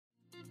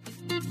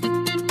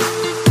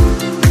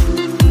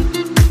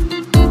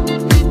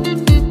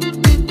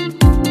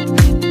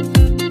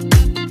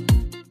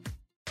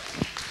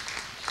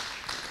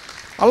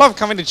I love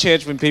coming to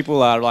church when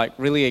people are like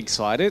really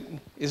excited.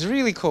 It's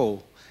really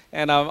cool.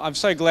 And I'm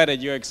so glad that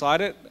you're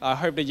excited. I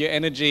hope that your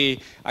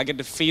energy, I get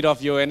to feed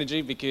off your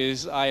energy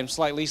because I am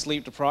slightly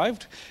sleep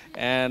deprived.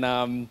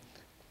 And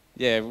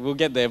yeah, we'll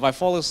get there. If I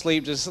fall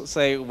asleep, just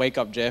say, "Wake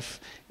up, Jeff,"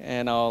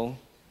 and I'll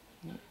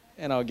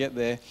get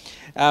there.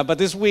 But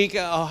this week,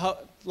 I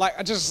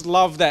just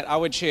love that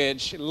our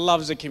church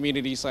loves the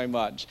community so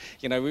much.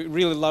 You know, we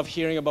really love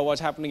hearing about what's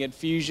happening at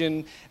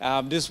Fusion.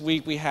 This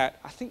week we had,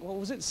 I think, what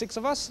was it, 6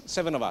 of us?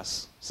 7 of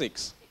us?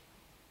 6?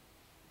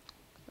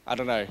 I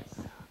don't know.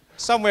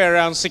 Somewhere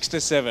around 6 to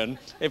 7.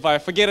 If I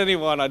forget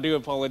anyone, I do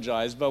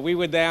apologize. But we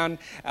were down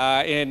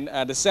in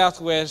the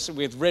southwest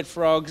with Red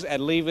Frogs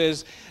and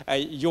Levers.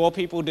 Your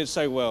people did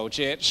so well,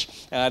 church.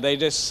 They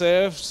just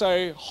served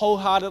so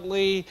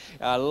wholeheartedly,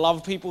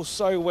 love people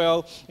so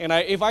well. You know,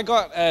 if I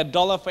got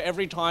 $1 for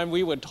every time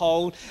we were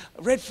told,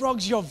 "Red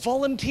Frogs, you're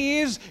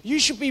volunteers, you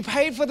should be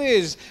paid for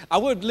this," I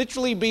would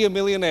literally be a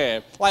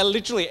millionaire. Like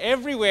literally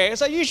everywhere.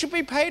 It's like, "You should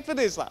be paid for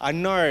this." Like, I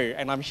know,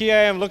 and I'm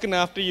here, I'm looking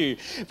after you.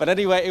 But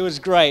anyway, it was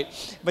great.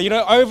 But you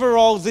know,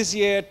 overall this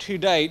year to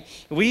date,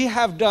 we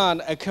have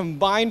done a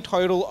combined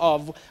total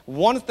of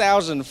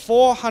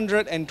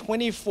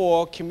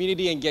 1,424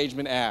 community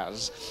engagement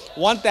hours.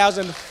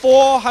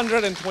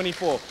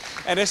 1,424.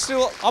 And there's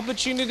still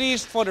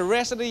opportunities for the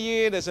rest of the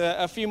year. There's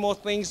a few more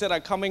things that are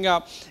coming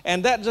up.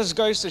 And that just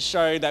goes to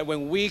show that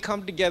when we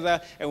come together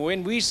and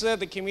when we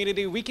serve the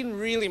community, we can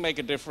really make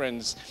a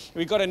difference.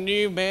 We've got a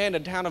new mayor in the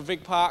town of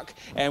Vic Park,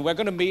 and we're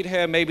going to meet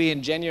her maybe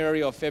in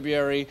January or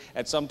February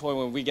at some point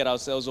when we get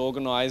ourselves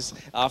organized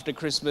after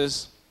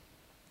Christmas.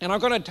 And I'm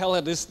going to tell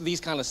her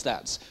these kind of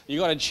stats.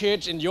 You got a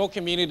church in your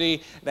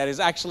community that is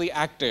actually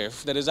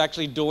active, that is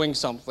actually doing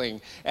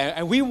something.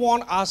 And we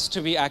want us to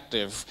be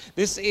active.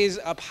 This is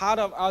a part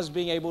of us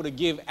being able to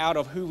give out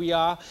of who we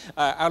are,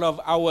 out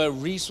of our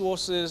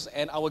resources.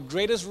 And our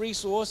greatest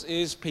resource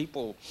is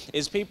people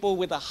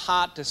with a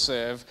heart to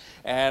serve.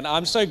 And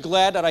I'm so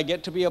glad that I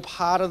get to be a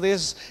part of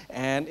this.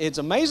 And it's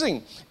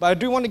amazing. But I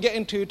do want to get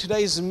into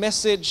today's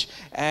message.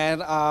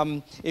 And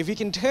if you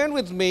can turn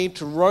with me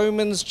to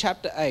Romans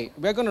chapter 8.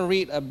 We're going to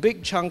read a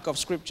big chunk of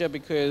scripture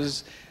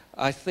because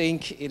I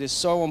think it is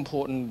so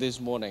important this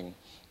morning.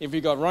 If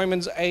you got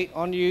Romans 8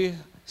 on you,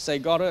 say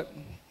got it.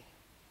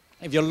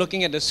 If you're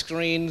looking at the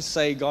screen,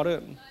 say got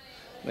it.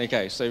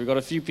 Okay, so we've got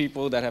a few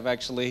people that have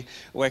actually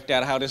worked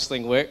out how this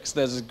thing works.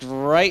 That's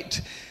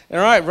great. All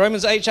right,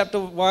 Romans 8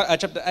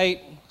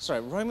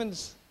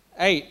 Romans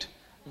 8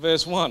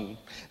 verse 1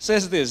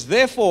 says this: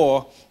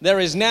 "Therefore, there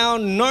is now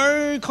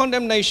no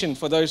condemnation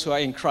for those who are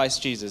in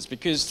Christ Jesus,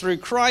 because through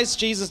Christ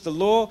Jesus, the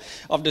law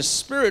of the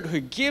Spirit who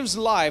gives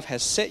life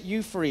has set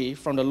you free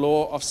from the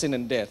law of sin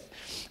and death.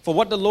 For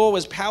what the law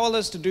was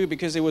powerless to do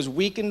because it was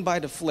weakened by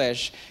the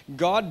flesh,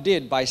 God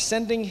did by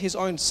sending his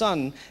own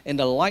Son in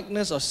the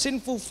likeness of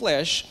sinful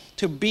flesh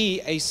to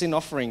be a sin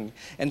offering.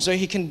 And so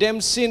he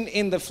condemned sin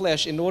in the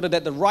flesh in order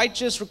that the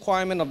righteous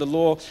requirement of the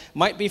law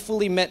might be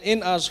fully met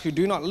in us who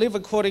do not live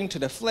according to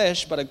the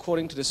flesh, but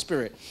according to the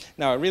Spirit."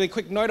 Now, a really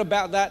quick note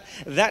about that.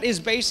 That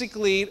is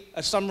basically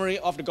a summary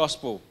of the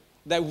gospel.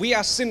 That we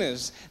are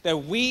sinners,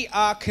 that we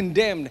are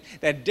condemned,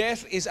 that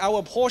death is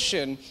our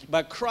portion,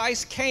 but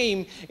Christ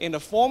came in the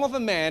form of a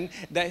man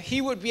that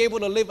he would be able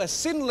to live a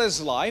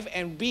sinless life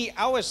and be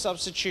our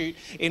substitute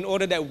in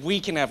order that we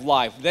can have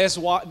life. That's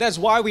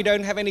why we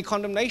don't have any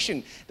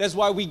condemnation. That's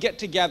why we get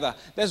together.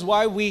 That's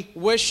why we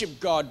worship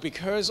God,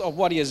 because of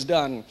what he has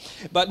done.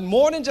 But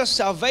more than just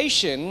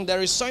salvation,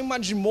 there is so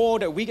much more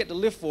that we get to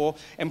live for.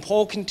 And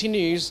Paul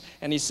continues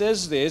and he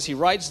says this, he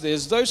writes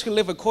this: "Those who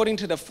live according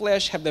to the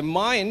flesh have their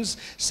minds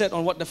set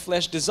on what the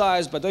flesh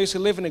desires, but those who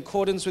live in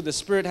accordance with the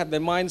Spirit have their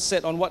mind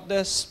set on what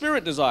the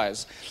Spirit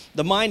desires.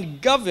 The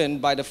mind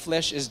governed by the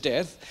flesh is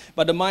death,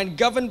 but the mind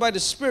governed by the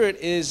Spirit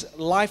is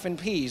life and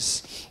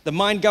peace. The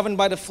mind governed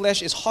by the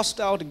flesh is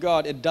hostile to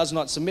God. It does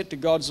not submit to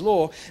God's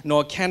law,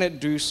 nor can it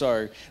do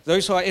so.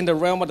 Those who are in the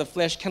realm of the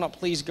flesh cannot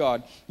please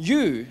God.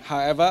 You,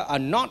 however, are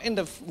not in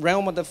the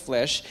realm of the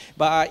flesh,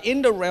 but are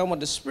in the realm of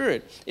the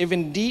Spirit, if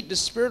indeed the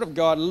Spirit of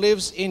God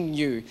lives in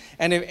you.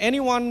 And if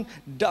anyone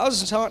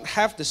does not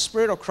have the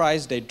Spirit of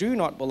Christ, they do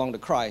not belong to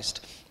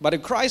Christ. But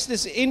if Christ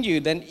is in you,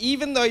 then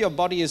even though your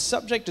body is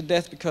subject to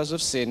death because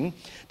of sin,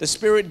 the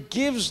Spirit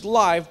gives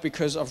life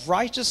because of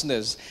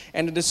righteousness.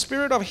 And if the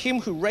Spirit of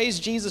him who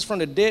raised Jesus from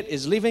the dead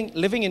is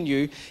living in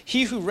you,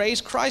 he who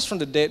raised Christ from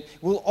the dead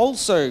will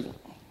also,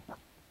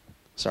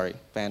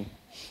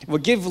 will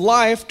give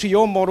life to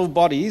your mortal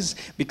bodies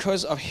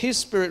because of his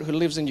Spirit who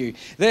lives in you.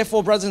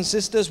 Therefore, brothers and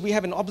sisters, we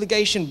have an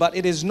obligation, but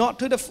it is not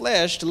to the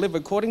flesh to live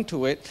according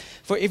to it.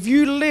 For if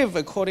you live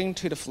according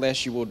to the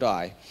flesh, you will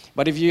die.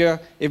 But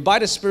if by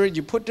the Spirit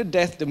you put to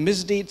death the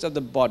misdeeds of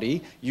the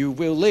body, you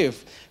will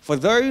live. For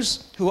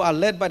those who are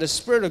led by the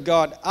Spirit of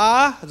God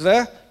are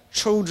the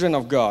children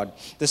of God.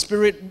 The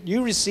Spirit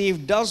you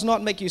receive does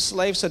not make you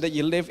slaves so that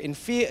you live in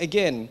fear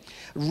again.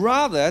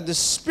 Rather, the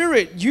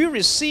Spirit you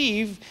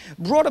receive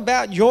brought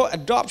about your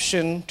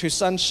adoption to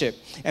sonship.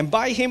 And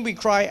by him we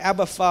cry,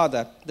 Abba,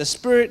 Father. The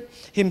Spirit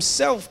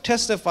himself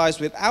testifies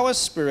with our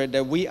spirit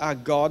that we are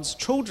God's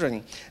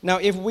children. Now,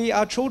 if we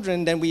are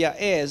children, then we are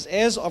heirs,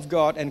 heirs of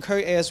God and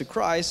co-heirs with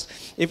Christ,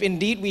 if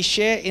indeed we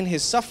share in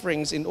his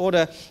sufferings in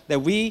order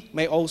that we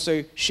may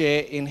also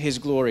share in his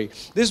glory.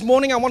 This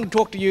morning, I want to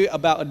talk to you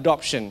about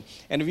adoption.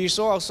 And if you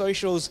saw our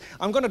socials,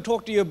 I'm going to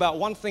talk to you about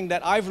one thing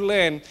that I've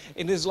learned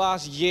in this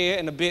last year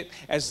and a bit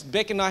as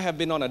Beck and I have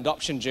been on an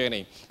adoption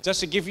journey. Just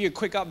to give you a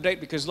quick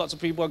update, because lots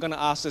of people are going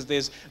to ask us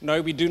this.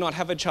 No, we do not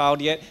have a child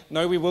yet.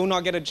 No, we will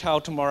not get a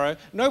child tomorrow.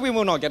 No, we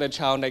will not get a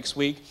child next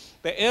week.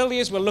 The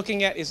earliest we're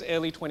looking at is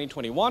early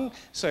 2021.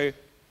 So,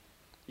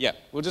 yeah,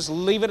 we'll just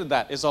leave it at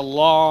that. It's a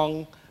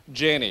long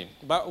journey.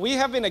 But we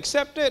have been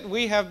accepted,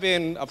 we have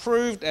been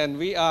approved, and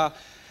we are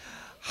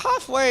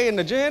halfway in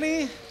the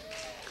journey.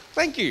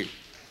 Thank you.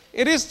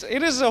 It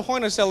is a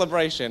point of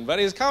celebration, but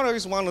it's kind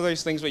of one of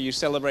those things where you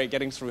celebrate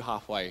getting through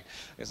halfway.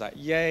 It's like,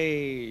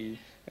 yay.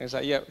 And it's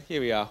like, yeah,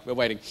 here we are, we're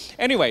waiting.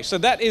 Anyway, so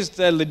that is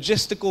the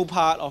logistical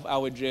part of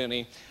our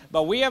journey.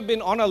 But we have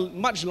been on a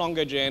much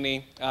longer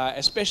journey,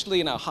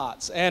 especially in our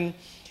hearts. And,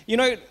 you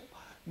know,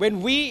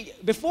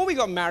 before we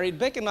got married,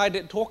 Beck and I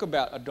did talk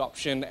about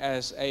adoption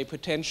as a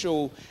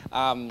potential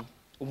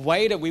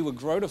way that we would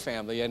grow the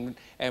family.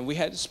 And we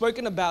had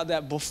spoken about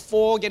that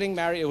before getting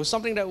married. It was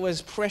something that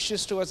was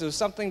precious to us. It was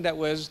something that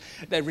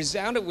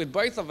resounded with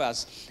both of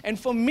us. And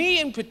for me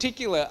in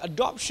particular,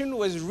 adoption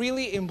was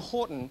really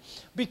important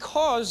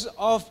because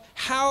of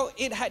how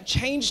it had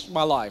changed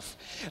my life.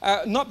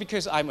 Not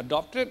because I'm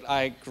adopted.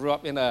 I grew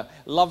up in a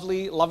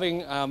lovely,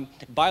 loving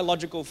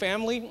biological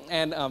family.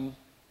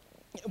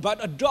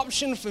 But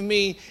adoption for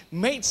me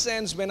made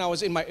sense when I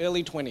was in my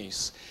early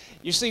 20s.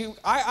 You see,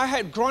 I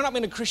had grown up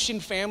in a Christian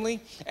family,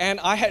 and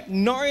I had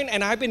known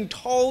and I've been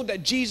told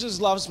that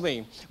Jesus loves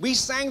me. We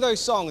sang those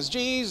songs,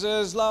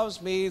 Jesus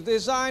loves me,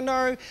 this I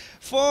know,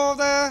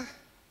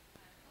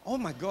 oh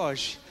my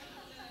gosh.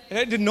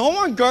 Did no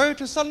one go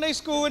to Sunday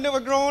school when they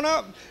were growing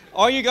up?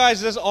 Are you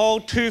guys just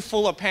all too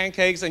full of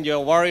pancakes and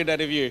you're worried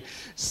that if you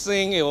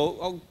sing, it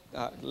will,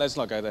 let's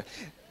not go there.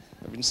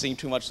 I've been seeing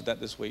too much of that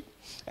this week.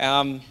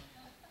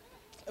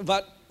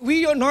 But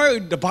we all know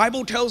the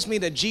Bible tells me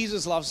that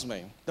Jesus loves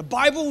me. The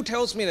Bible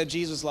tells me that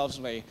Jesus loves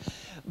me.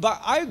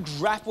 But I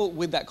grappled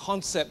with that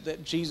concept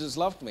that Jesus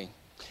loved me.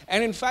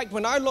 And in fact,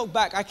 when I look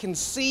back, I can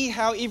see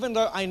how even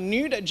though I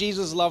knew that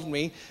Jesus loved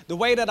me, the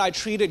way that I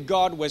treated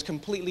God was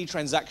completely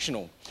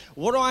transactional.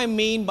 What do I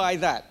mean by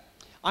that?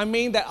 I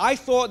mean that I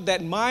thought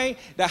that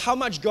how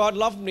much God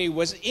loved me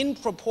was in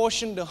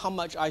proportion to how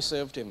much I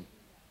served him.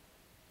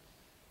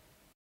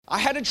 I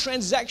had a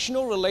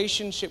transactional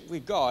relationship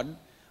with God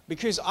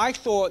because I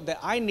thought that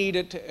I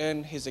needed to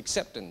earn his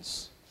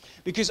acceptance.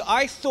 Because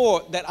I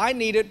thought that I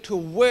needed to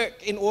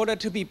work in order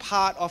to be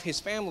part of his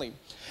family.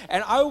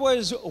 And I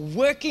was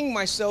working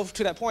myself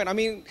to that point. I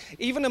mean,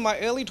 even in my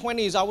early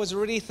 20s, I was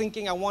already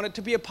thinking I wanted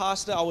to be a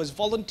pastor. I was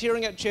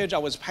volunteering at church. I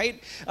was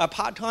paid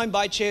part-time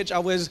by church. I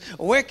was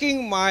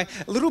working my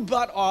little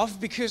butt off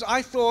because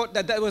I thought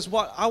that was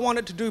what I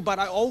wanted to do. But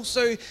I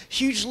also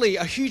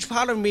a huge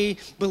part of me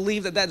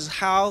believed that that's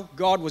how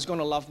God was going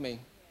to love me.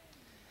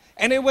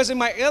 And it was in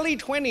my early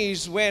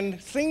 20s when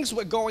things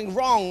were going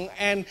wrong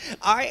and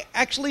I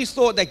actually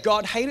thought that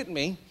God hated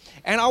me.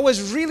 And I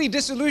was really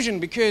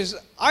disillusioned because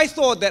I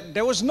thought that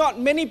there was not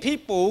many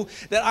people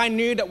that I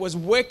knew that was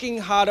working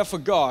harder for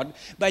God,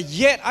 but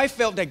yet I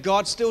felt that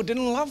God still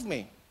didn't love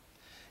me.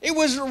 It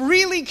was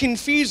really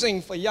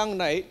confusing for young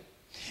Nate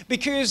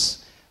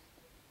because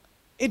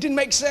it didn't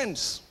make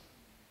sense.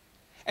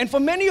 And for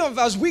many of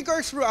us, we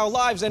go through our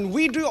lives and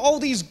we do all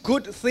these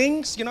good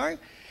things, you know,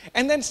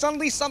 and then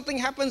suddenly something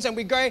happens and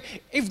we go,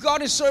 if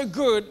God is so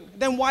good,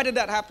 then why did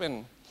that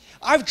happen?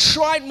 I've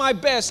tried my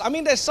best. I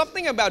mean, there's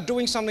something about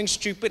doing something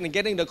stupid and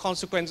getting the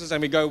consequences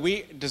and we go,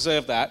 we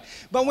deserve that.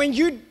 But when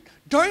you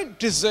don't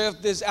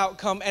deserve this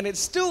outcome and it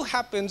still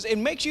happens, it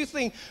makes you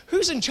think,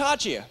 who's in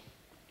charge here?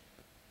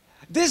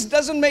 This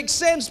doesn't make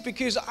sense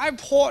because I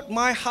poured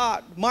my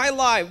heart, my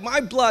life,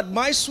 my blood,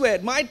 my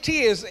sweat, my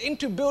tears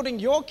into building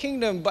your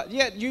kingdom, but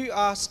yet you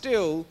are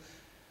still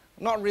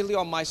not really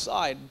on my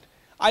side.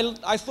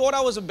 I thought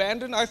I was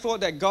abandoned. I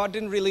thought that God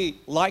didn't really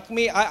like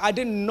me. I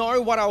didn't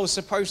know what I was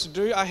supposed to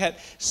do. I had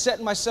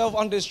set myself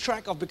on this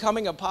track of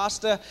becoming a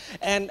pastor.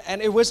 And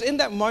it was in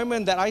that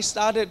moment that I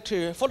started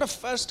to, for the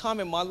first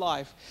time in my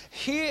life,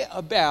 hear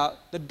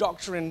about the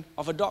doctrine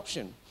of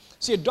adoption.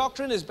 See, a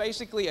doctrine is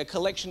basically a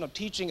collection of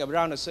teaching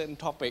around a certain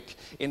topic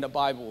in the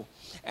Bible.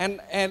 And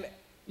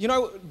you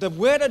know, the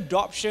word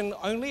adoption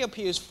only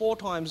appears 4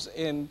 times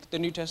in the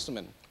New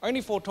Testament.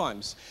 Only 4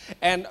 times.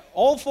 And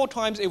all 4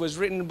 times it was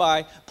written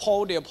by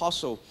Paul the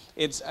Apostle.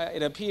 It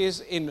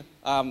appears in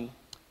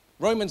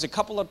Romans a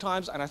couple of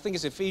times, and I think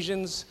it's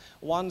Ephesians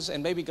once,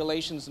 and maybe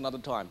Galatians another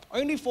time.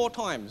 Only 4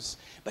 times.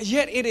 But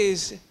yet it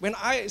is, when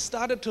I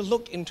started to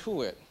look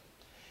into it,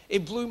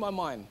 it blew my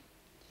mind.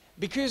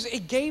 Because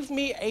it gave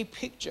me a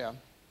picture.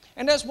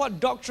 And that's what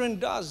doctrine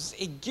does.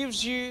 It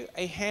gives you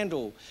a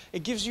handle.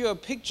 It gives you a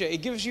picture.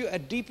 It gives you a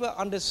deeper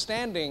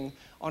understanding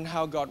on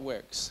how God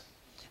works.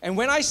 And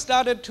when I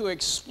started to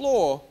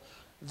explore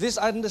this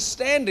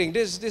understanding,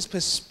 this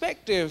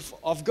perspective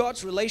of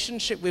God's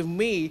relationship with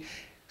me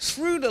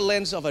through the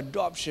lens of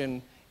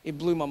adoption, it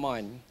blew my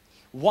mind.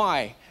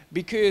 Why?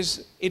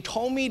 Because it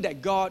told me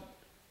that God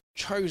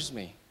chose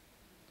me.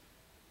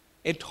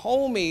 It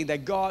told me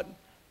that God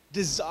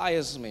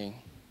desires me.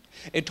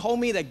 It told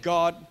me that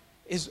God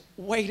is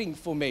waiting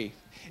for me.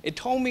 It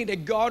told me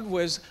that God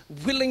was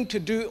willing to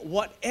do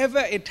whatever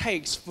it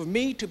takes for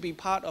me to be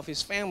part of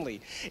His family.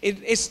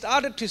 It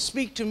started to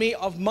speak to me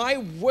of my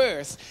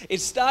worth. It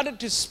started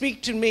to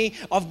speak to me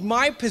of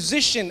my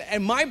position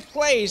and my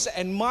place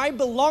and my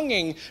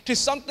belonging to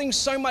something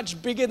so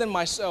much bigger than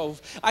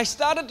myself. I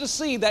started to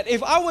see that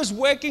if I was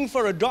working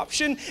for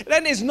adoption,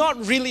 then it's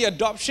not really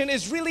adoption,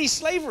 it's really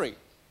slavery.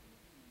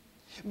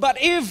 But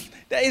if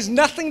there is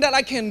nothing that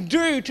I can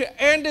do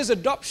to earn this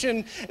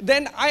adoption,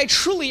 then I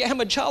truly am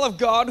a child of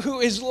God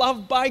who is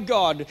loved by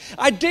God.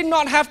 I did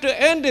not have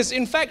to earn this.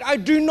 In fact, I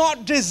do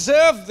not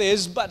deserve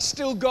this, but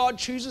still God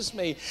chooses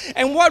me.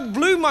 And what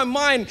blew my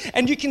mind,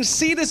 and you can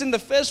see this in the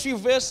first few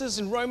verses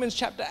in Romans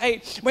chapter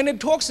 8, when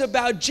it talks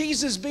about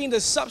Jesus being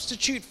the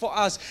substitute for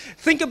us,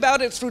 think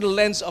about it through the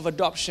lens of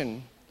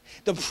adoption.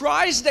 The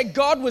price that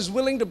God was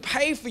willing to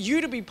pay for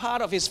you to be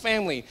part of His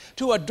family,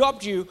 to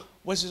adopt you,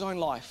 was His own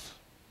life.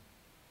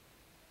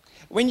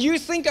 When you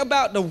think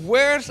about the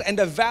worth and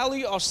the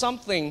value of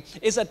something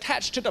is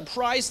attached to the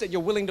price that you're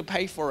willing to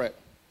pay for it.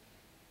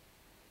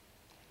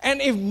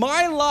 And if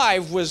my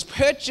life was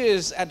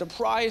purchased at the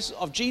price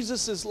of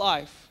Jesus'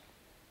 life,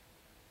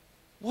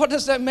 what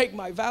does that make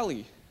my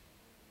value?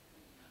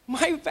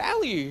 My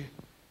value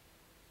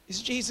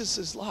is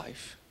Jesus'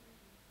 life.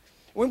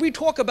 When we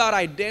talk about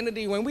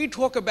identity, when we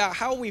talk about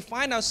how we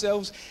find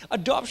ourselves,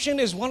 adoption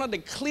is one of the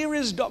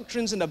clearest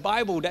doctrines in the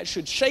Bible that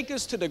should shake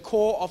us to the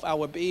core of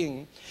our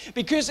being.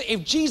 Because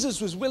if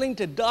Jesus was willing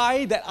to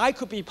die that I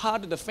could be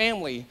part of the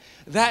family,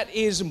 that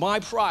is my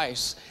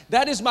price.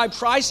 That is my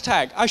price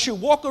tag. I should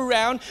walk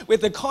around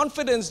with the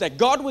confidence that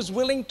God was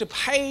willing to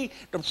pay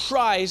the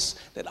price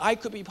that I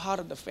could be part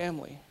of the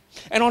family.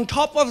 And on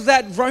top of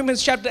that,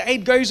 Romans chapter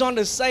 8 goes on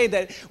to say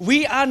that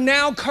we are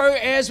now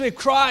co-heirs with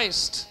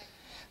Christ.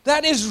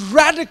 That is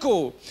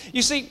radical.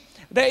 You see,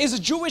 there is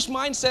a Jewish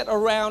mindset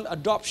around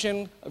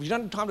adoption. We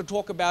don't have time to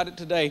talk about it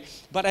today.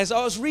 But as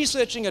I was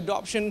researching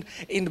adoption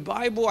in the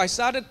Bible, I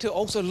started to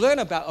also learn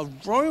about a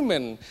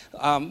Roman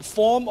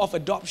form of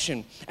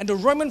adoption. And the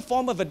Roman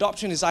form of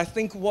adoption is, I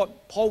think,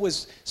 what Paul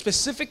was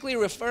specifically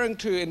referring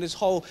to in this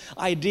whole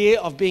idea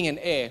of being an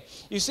heir.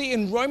 You see,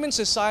 in Roman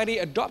society,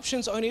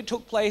 adoptions only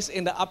took place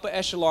in the upper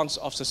echelons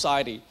of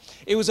society.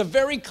 It was a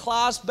very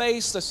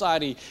class-based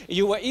society.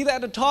 You were either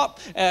at the top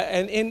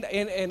and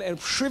in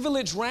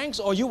privileged ranks,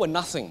 or you were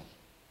nothing.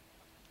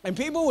 And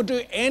people would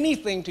do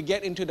anything to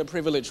get into the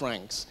privileged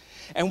ranks.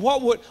 And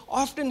what would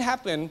often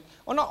happen,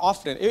 or not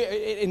often,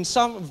 in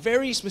some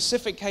very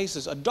specific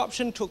cases,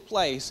 adoption took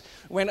place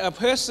when a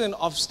person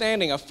of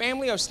standing, a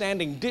family of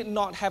standing, did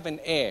not have an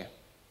heir.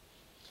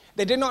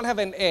 They did not have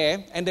an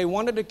heir, and they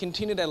wanted to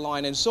continue their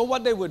line. And so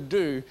what they would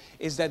do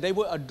is that they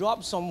would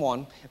adopt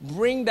someone,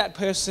 bring that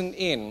person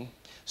in,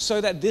 so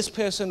that this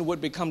person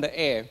would become the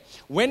heir.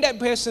 When that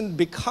person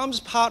becomes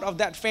part of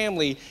that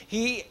family,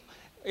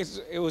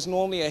 it was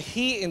normally a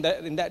he in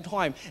that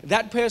time.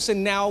 That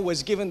person now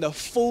was given the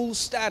full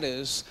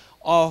status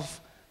of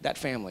that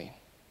family.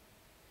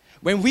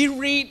 When we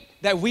read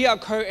that we are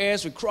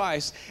co-heirs with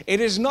Christ,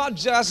 it is not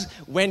just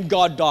when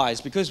God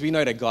dies, because we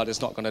know that God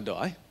is not going to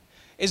die.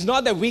 It's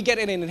not that we get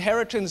an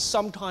inheritance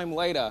sometime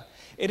later.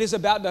 It is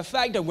about the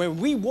fact that when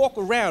we walk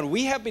around,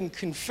 we have been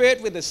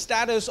conferred with the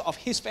status of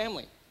His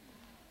family.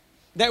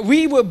 That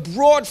we were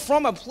brought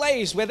from a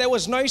place where there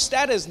was no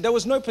status, there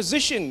was no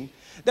position,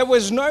 there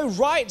was no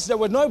rights, there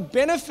were no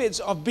benefits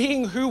of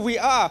being who we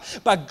are.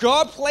 But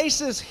God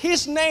places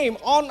His name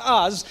on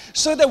us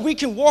so that we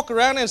can walk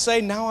around and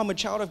say, now I'm a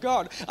child of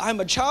God. I'm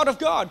a child of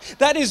God.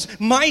 That is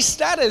my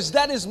status.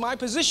 That is my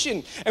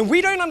position. And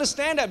we don't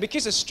understand that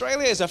because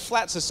Australia is a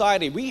flat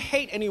society. We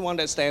hate anyone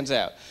that stands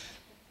out.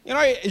 You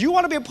know, you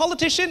want to be a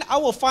politician? I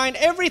will find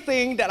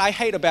everything that I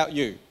hate about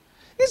you.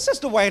 It's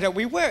just the way that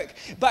we work.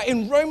 But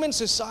in Roman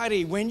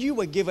society, when you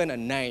were given a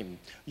name,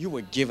 you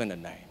were given a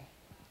name.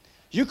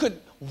 You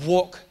could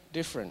walk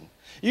different.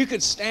 You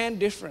could stand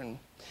different.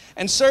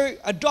 And so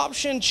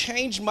adoption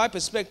changed my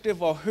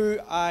perspective of who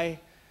I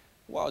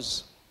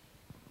was.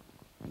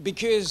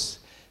 Because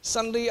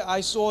suddenly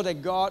I saw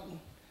that God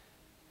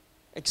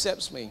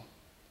accepts me.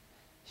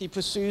 He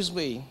pursues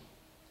me.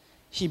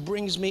 He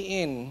brings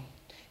me in.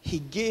 He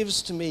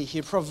gives to me.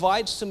 He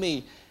provides to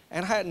me.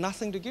 And I had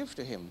nothing to give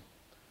to Him.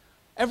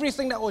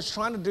 Everything that I was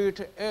trying to do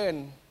to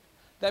earn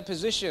that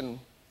position,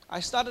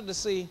 I started to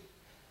see,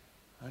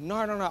 no,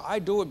 I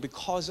do it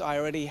because I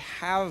already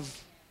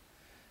have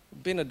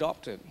been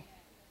adopted.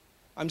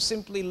 I'm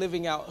simply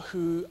living out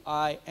who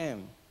I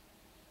am.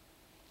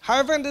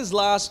 However, in this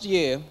last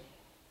year,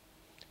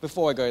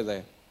 before I go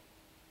there,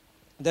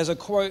 there's a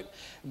quote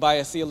by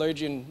a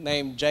theologian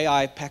named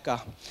J.I.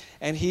 Packer,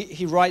 and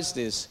he writes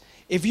this: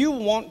 If you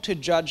want to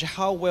judge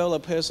how well a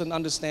person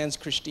understands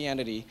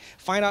Christianity,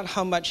 find out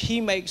how much he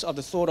makes of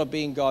the thought of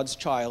being God's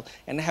child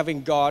and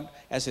having God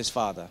as his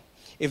father.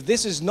 If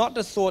this is not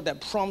the thought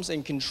that prompts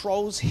and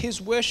controls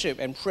his worship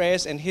and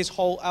prayers and his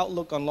whole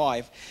outlook on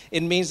life,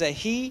 it means that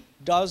he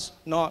does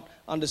not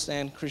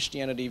understand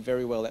Christianity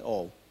very well at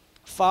all.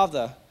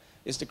 Father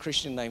is the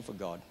Christian name for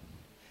God.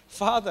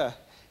 Father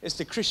is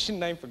the Christian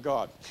name for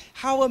God.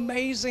 How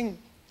amazing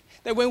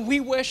that when we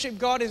worship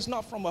God, it's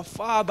not from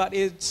afar, but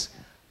it's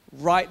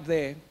right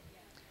there.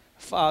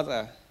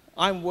 Father,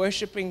 I'm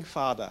worshiping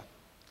Father.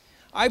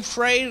 I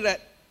pray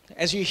that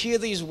as you hear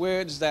these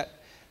words, that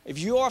if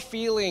you are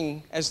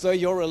feeling as though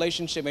your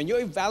relationship and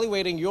you're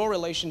evaluating your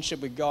relationship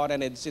with God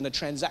and it's in a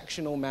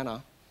transactional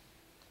manner,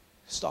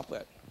 stop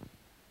it.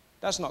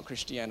 That's not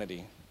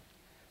Christianity.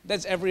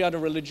 That's every other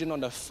religion on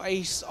the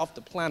face of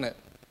the planet.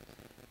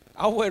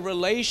 Our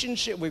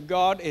relationship with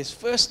God is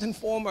first and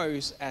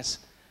foremost as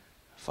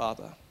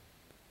Father.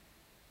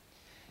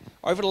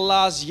 Over the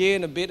last year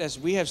and a bit, as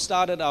we have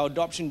started our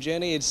adoption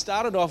journey, it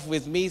started off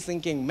with me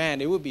thinking, man,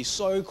 it would be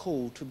so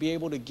cool to be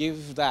able to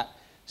give that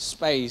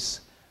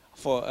space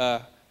for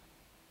a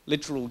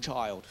literal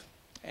child.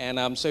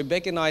 And so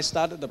Beck and I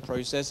started the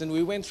process, and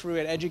we went through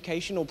an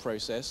educational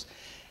process.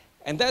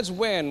 And that's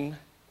when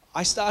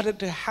I started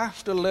to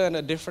have to learn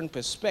a different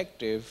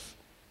perspective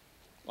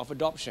of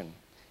adoption.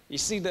 You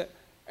see, the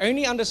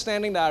only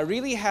understanding that I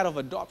really had of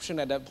adoption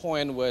at that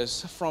point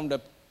was from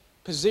the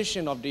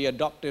position of the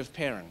adoptive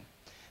parent.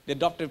 The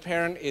adoptive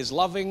parent is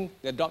loving,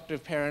 the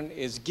adoptive parent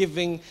is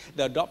giving,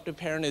 the adoptive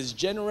parent is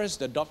generous,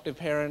 the adoptive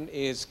parent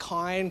is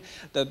kind,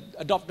 the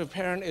adoptive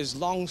parent is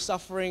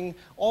long-suffering.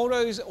 All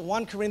those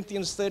 1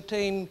 Corinthians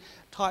 13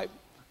 type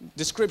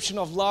description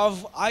of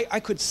love, I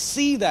could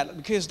see that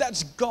because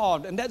that's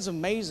God and that's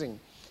amazing.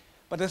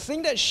 But the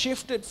thing that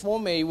shifted for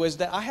me was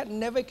that I had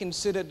never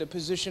considered the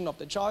position of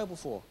the child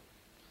before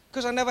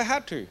because I never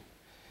had to.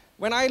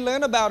 When I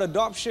learned about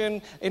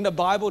adoption in the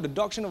Bible, the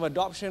doctrine of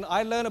adoption,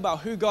 I learned about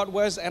who God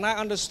was, and I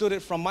understood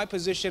it from my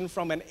position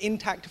from an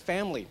intact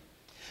family,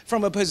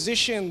 from a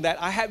position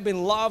that I had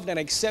been loved and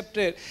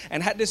accepted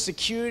and had this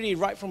security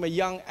right from a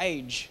young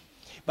age.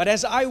 But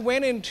as I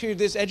went into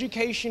this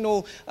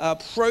educational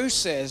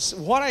process,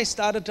 what I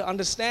started to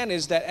understand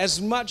is that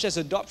as much as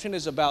adoption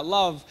is about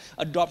love,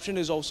 adoption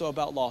is also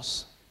about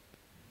loss.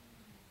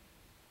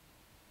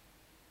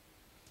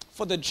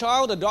 For the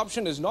child,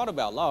 adoption is not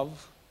about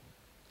love.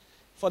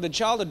 For the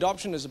child,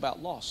 adoption is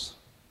about loss,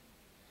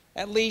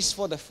 at least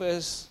for the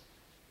first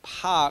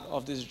part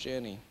of this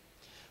journey.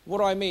 What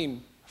do I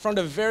mean? From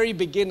the very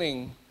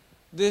beginning,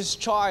 this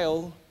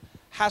child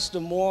has to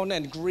mourn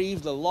and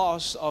grieve the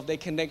loss of their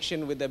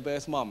connection with their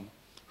birth mom,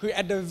 who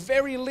at the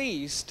very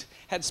least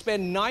had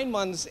spent 9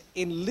 months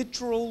in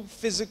literal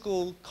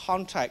physical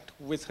contact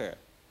with her.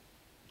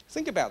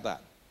 Think about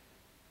that.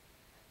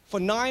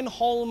 For 9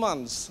 whole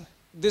months,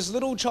 this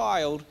little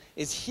child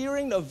is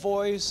hearing the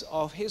voice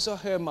of his or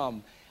her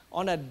mom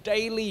on a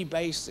daily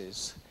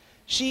basis.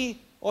 She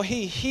or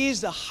he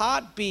hears the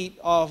heartbeat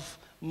of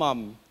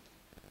mom.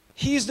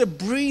 Hears the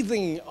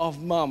breathing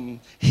of mom.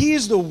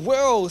 Hears the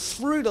world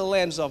through the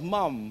lens of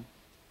mom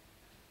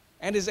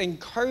and is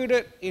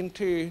encoded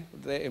into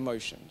their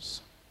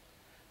emotions.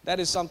 That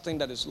is something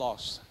that is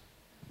lost.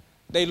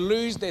 They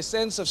lose their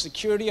sense of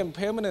security and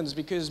permanence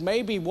because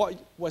maybe what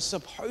was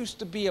supposed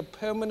to be a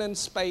permanent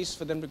space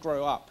for them to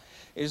grow up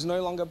is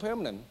no longer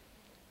permanent.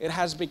 It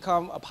has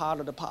become a part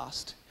of the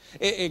past.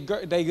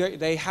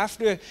 They have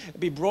to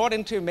be brought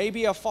into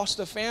maybe a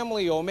foster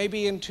family or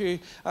maybe into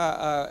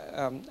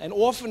an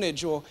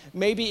orphanage or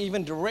maybe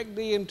even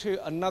directly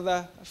into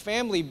another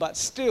family, but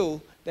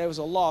still there was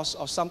a loss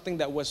of something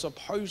that was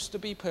supposed to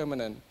be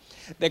permanent.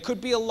 There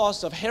could be a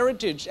loss of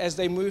heritage as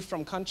they move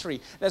from country.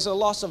 There's a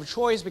loss of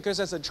choice because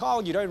as a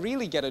child, you don't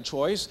really get a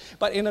choice.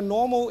 But in a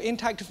normal,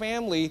 intact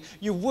family,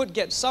 you would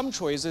get some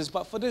choices.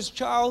 But for this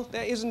child,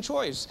 there isn't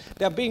choice.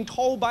 They're being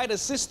told by the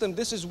system,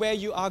 this is where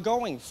you are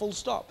going, full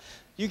stop.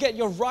 You get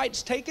your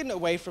rights taken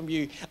away from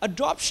you.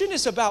 Adoption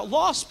is about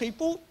loss,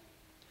 people.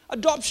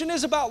 Adoption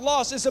is about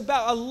loss. It's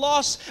about a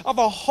loss of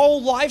a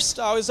whole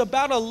lifestyle. It's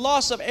about a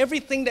loss of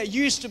everything that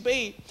used to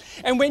be.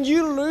 And when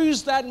you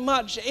lose that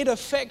much, it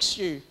affects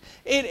you.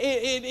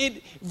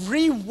 It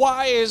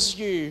rewires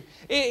you.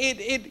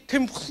 It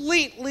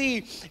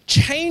completely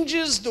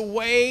changes the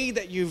way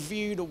that you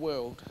view the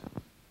world.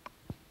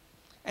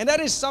 And that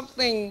is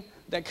something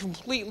that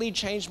completely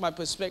changed my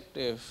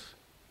perspective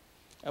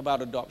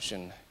about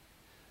adoption.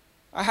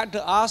 I had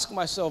to ask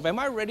myself, am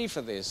I ready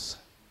for this?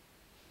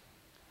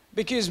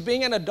 Because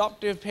being an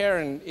adoptive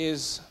parent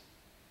is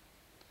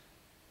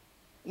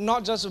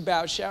not just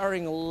about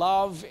showering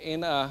love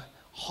in a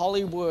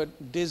Hollywood,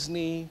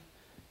 Disney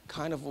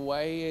kind of a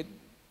way.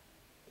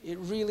 It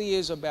really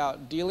is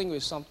about dealing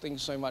with something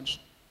so much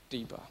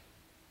deeper.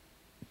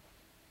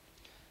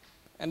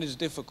 And it's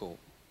difficult.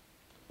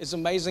 It's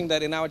amazing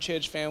that in our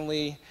church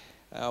family,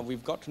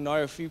 we've got to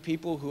know a few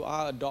people who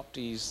are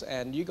adoptees,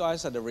 and you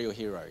guys are the real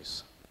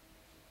heroes.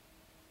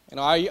 And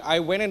I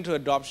went into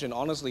adoption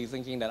honestly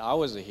thinking that I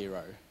was a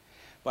hero.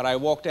 But I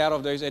walked out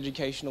of those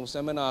educational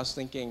seminars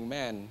thinking,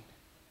 man,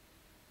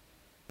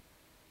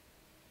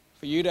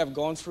 for you to have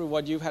gone through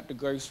what you've had to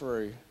go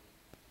through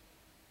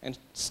and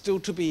still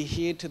to be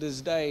here to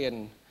this day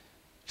and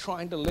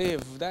trying to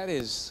live, that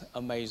is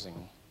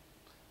amazing.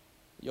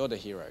 You're the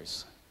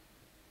heroes.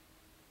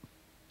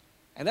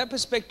 And that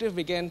perspective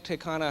began to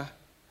kind of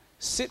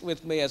sit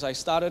with me as I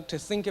started to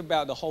think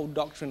about the whole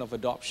doctrine of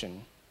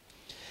adoption.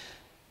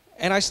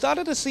 And I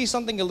started to see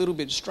something a little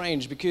bit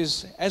strange,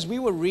 because as we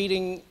were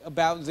reading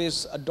about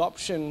this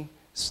adoption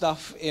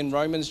stuff in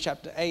Romans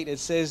chapter 8, it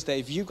says that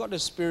if you got the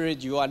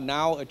Spirit, you are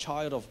now a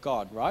child of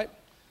God, right?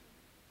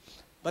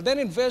 But then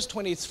in verse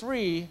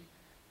 23,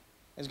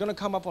 it's going to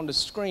come up on the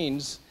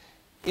screens,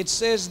 it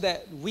says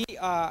that we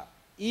are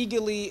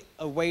eagerly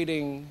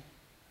awaiting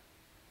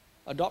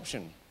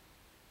adoption.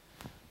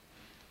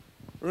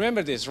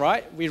 Remember this,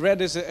 right? We read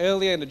this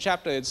earlier in the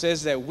chapter. It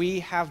says that we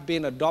have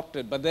been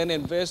adopted. But then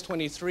in verse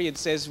 23, it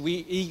says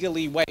we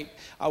eagerly wait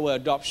our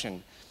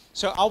adoption.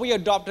 So are we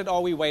adopted or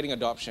are we waiting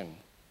adoption?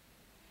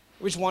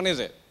 Which one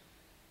is it?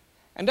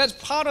 And that's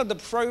part of the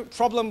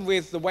problem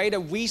with the way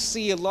that we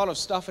see a lot of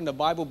stuff in the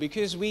Bible,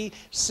 because we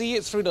see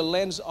it through the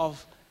lens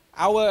of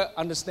our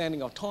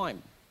understanding of time.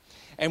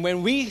 And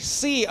when we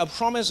see a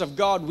promise of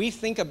God, we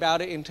think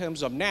about it in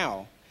terms of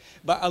now.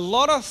 But a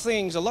lot of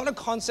things, a lot of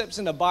concepts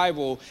in the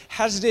Bible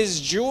has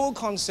this dual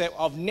concept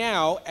of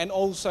now and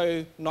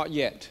also not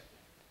yet.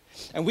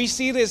 And we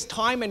see this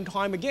time and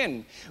time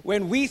again.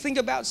 When we think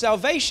about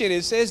salvation,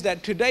 it says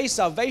that today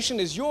salvation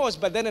is yours,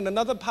 but then in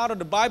another part of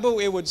the Bible,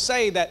 it would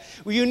say that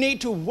you need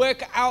to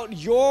work out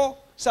your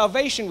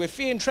salvation with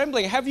fear and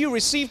trembling. Have you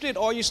received it,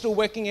 or are you still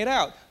working it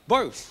out?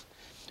 Both.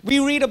 We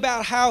read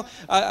about how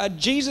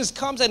Jesus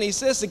comes and he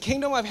says the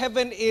kingdom of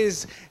heaven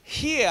is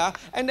here,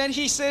 and then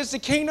he says the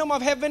kingdom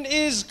of heaven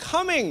is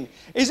coming.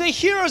 Is it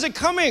here or is it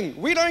coming?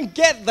 We don't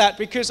get that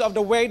because of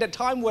the way that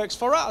time works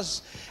for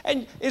us.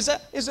 And is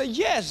a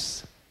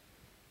yes.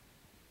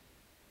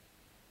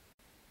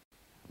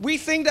 We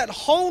think that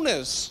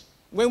wholeness,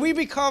 when we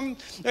become,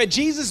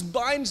 Jesus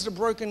binds the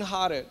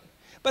brokenhearted.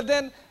 But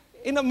then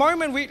in a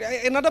moment,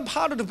 another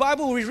part of the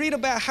Bible, we read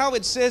about how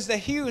it says that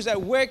he who is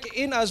at work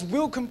in us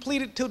will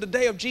complete it till the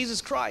day of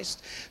Jesus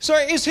Christ. So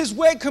is his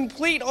work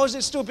complete, or is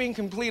it still being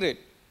completed?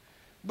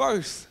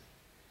 Both.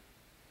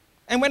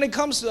 And when it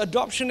comes to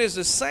adoption, it's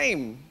the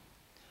same.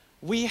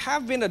 We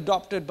have been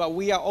adopted, but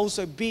we are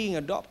also being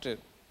adopted.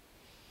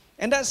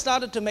 And that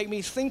started to make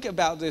me think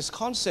about this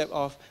concept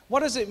of what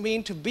does it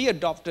mean to be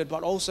adopted,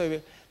 but also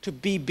to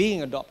be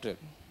being adopted.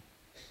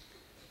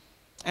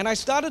 And I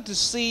started to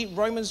see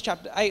Romans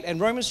chapter 8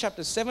 and Romans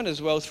chapter 7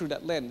 as well through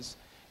that lens.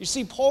 You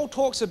see, Paul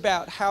talks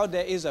about how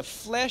there is a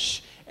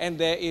flesh and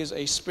there is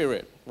a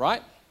spirit,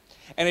 right?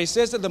 And he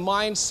says that the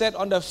mind set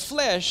on the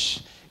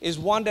flesh is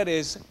one that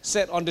is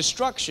set on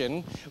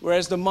destruction,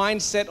 whereas the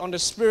mind set on the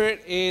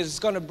spirit is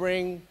going to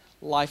bring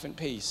life and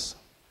peace.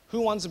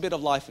 Who wants a bit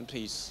of life and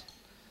peace?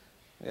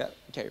 Yeah,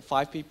 okay,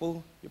 5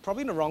 people. You're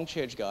probably in the wrong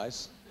church,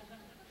 guys.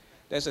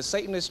 There's a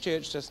Satanist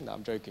church, no,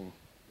 I'm joking.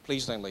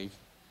 Please don't leave.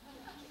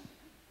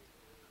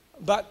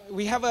 But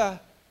we have a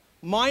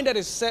mind that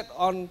is set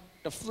on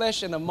the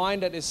flesh and a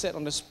mind that is set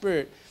on the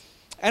spirit.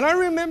 And I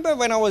remember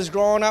when I was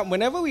growing up,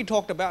 whenever we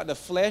talked about the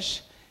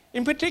flesh,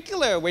 in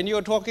particular when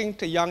you're talking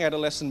to young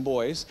adolescent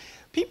boys,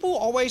 people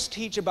always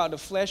teach about the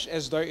flesh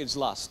as though it's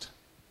lust.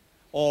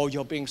 Oh,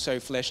 you're being so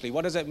fleshly.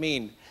 What does that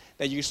mean?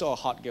 That you saw a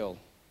hot girl.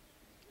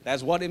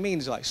 That's what it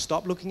means, like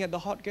stop looking at the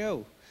hot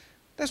girl.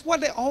 That's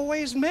what they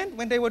always meant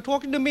when they were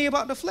talking to me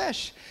about the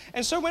flesh.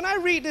 And so when I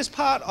read this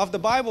part of the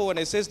Bible and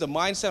it says the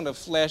mindset of the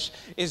flesh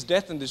is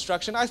death and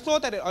destruction, I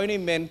thought that it only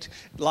meant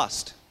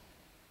lust.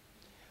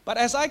 But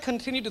as I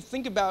continued to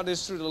think about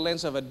this through the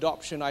lens of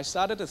adoption, I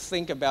started to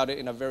think about it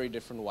in a very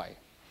different way.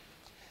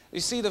 You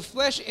see, the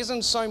flesh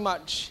isn't so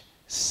much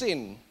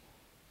sin,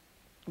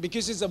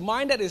 because it's a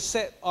mind that is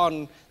set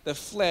on the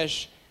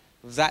flesh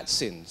that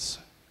sins.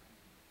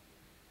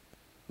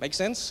 Make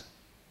sense?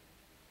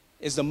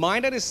 It's the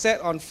mind that is set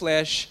on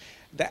flesh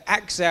that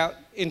acts out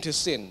into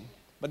sin.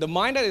 But the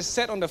mind that is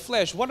set on the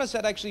flesh, what does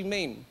that actually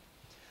mean?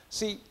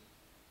 See,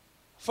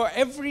 for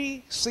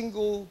every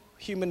single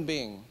human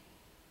being,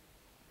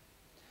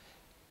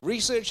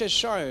 research has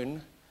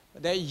shown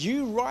that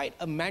you write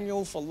a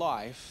manual for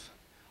life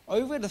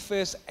over the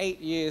first 8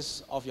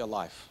 years of your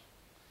life.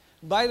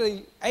 By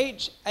the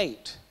age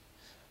 8,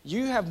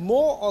 you have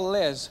more or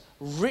less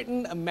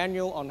written a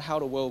manual on how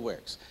the world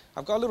works.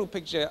 I've got a little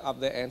picture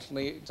up there,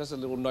 Anthony, just a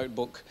little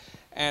notebook.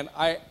 And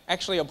I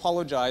actually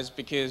apologize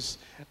because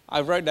I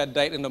wrote that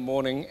date in the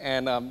morning,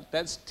 and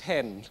that's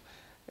 10.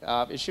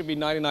 It should be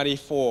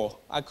 1994.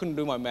 I couldn't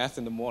do my math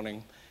in the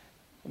morning.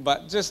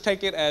 But just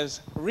take it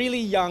as really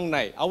young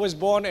Nate. I was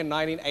born in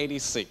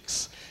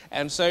 1986.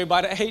 And so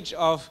by the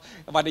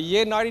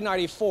year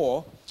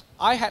 1994,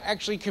 I had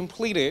actually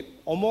completed,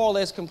 or more or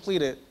less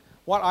completed,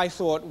 what I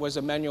thought was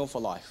a manual for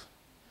life.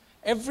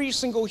 Every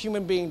single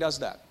human being does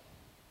that.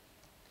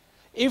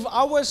 If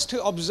I was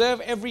to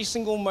observe every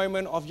single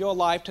moment of your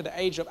life to the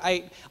age of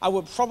 8, I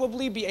would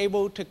probably be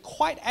able to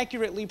quite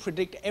accurately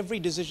predict every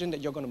decision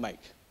that you're going to make.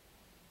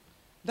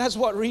 That's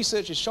what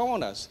research is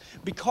showing us.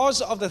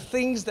 Because of the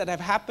things that have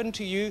happened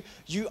to you,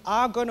 you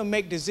are going to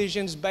make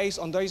decisions based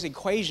on those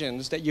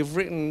equations that you've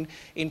written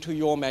into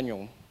your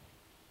manual.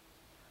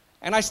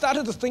 And I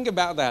started to think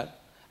about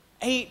that.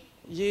 8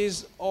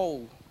 years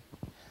old.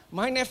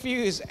 My nephew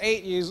is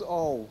 8 years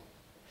old.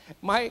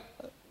 My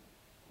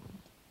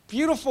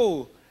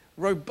beautiful,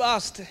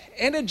 robust,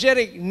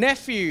 energetic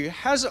nephew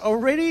has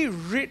already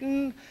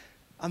written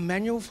a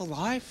manual for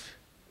life.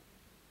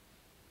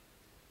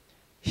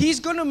 He's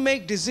going to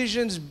make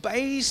decisions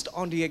based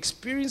on the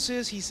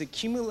experiences he's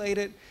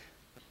accumulated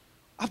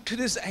up to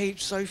this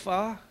age so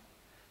far.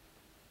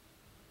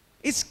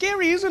 It's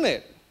scary, isn't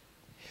it?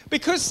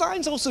 Because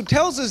science also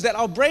tells us that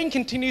our brain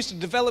continues to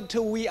develop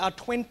till we are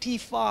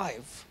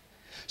 25.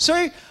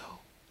 So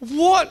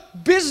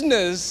what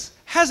business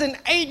has an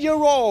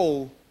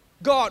 8-year-old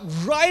got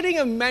writing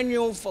a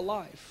manual for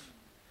life?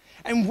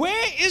 And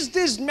where is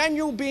this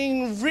manual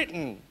being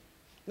written?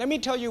 Let me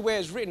tell you where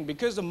it's written,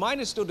 because the mind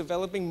is still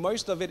developing.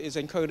 Most of it is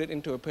encoded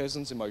into a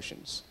person's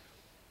emotions.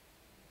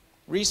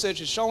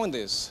 Research is showing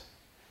this,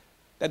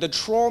 that the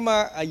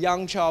trauma a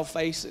young child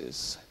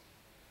faces,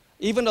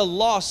 even a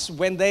loss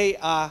when they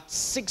are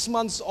 6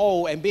 months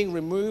old and being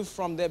removed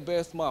from their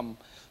birth mom,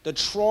 the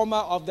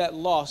trauma of that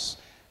loss,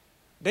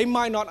 they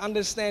might not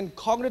understand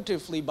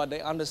cognitively, but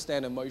they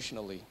understand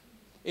emotionally.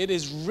 It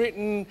is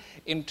written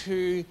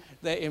into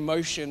their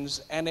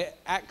emotions, and it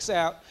acts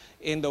out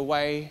in the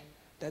way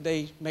that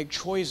they make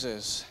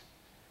choices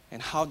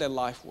and how their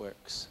life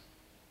works.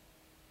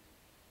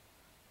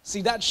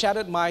 See, that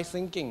shattered my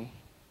thinking,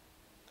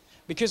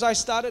 because I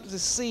started to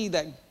see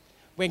that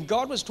when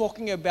God was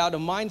talking about a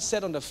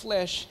mindset on the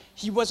flesh,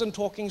 he wasn't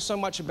talking so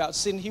much about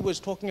sin, he was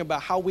talking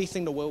about how we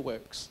think the world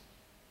works.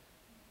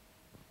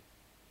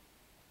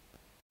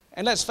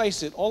 And let's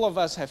face it, all of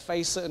us have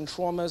faced certain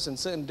traumas and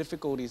certain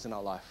difficulties in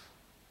our life.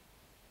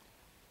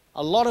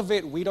 A lot of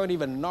it we don't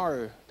even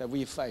know that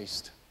we've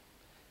faced.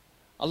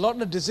 A lot of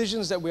the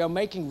decisions that we are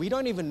making, we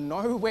don't even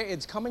know where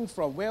it's coming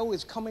from, where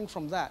it's coming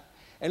from that.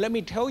 And let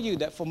me tell you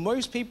that for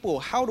most people,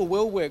 how the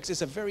world works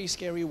is a very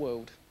scary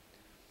world.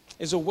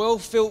 It's a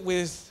world filled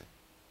with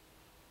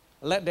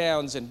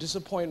letdowns and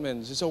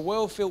disappointments. It's a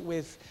world filled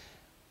with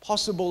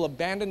possible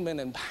abandonment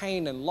and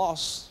pain and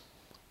loss.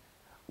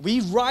 We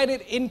write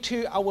it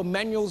into our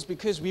manuals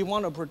because we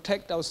want to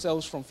protect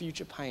ourselves from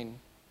future pain.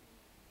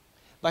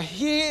 But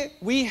here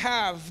we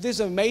have this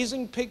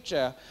amazing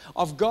picture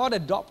of God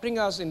adopting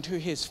us into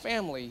his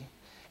family.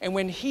 And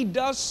when he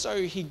does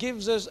so, he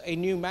gives us a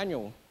new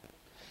manual.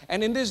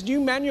 And in this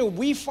new manual,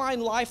 we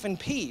find life and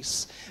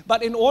peace.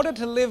 But in order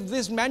to live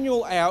this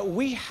manual out,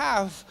 we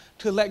have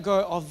to let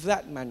go of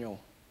that manual.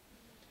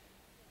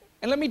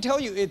 And let me tell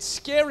you, it's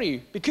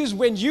scary, because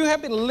when you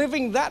have been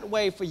living that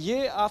way for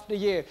year after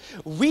year,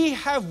 we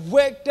have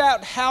worked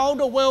out how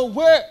the world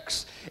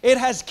works. It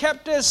has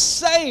kept us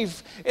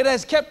safe. It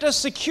has kept us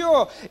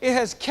secure. It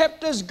has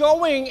kept us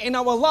going in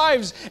our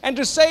lives. And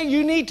to say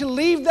you need to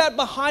leave that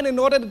behind in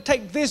order to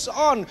take this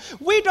on,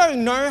 we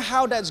don't know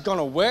how that's going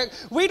to work.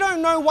 We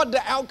don't know what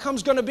the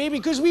outcome's going to be,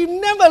 because we've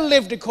never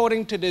lived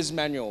according to this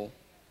manual.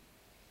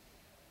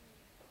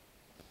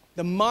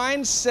 The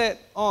mindset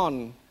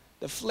on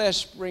the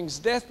flesh brings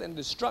death and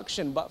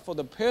destruction, but for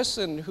the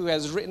person who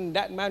has written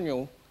that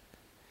manual,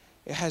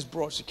 it has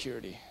brought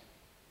security.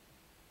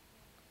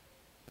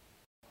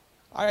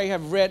 I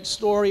have read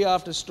story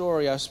after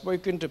story. I've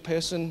spoken to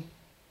person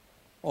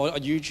on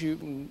YouTube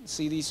and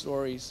see these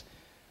stories.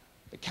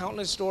 The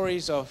countless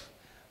stories of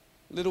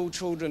little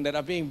children that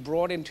are being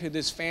brought into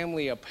this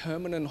family, a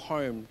permanent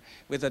home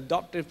with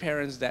adoptive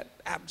parents that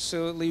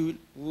absolutely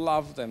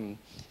love them,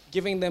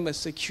 giving them a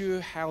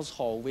secure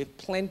household with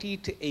plenty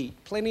to eat,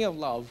 plenty of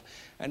love,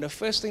 and the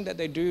first thing that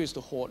they do is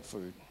to hoard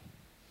food.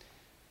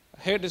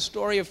 I heard a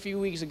story a few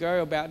weeks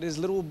ago about this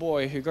little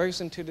boy who goes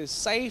into this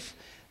safe,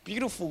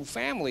 beautiful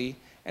family,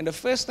 and the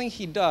first thing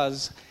he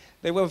does,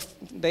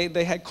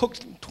 they had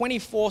cooked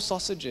 24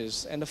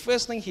 sausages, and the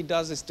first thing he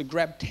does is to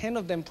grab 10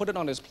 of them, put it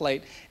on his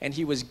plate, and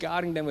he was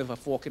guarding them with a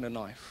fork and a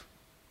knife.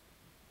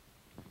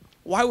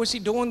 Why was he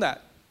doing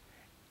that?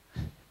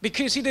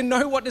 Because he didn't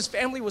know what this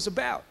family was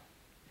about.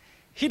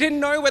 He didn't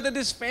know whether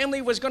this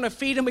family was going to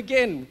feed him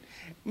again.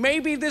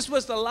 Maybe this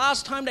was the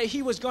last time that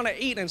he was going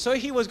to eat, and so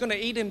he was going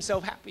to eat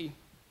himself happy.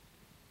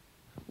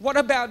 What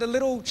about the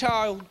little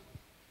child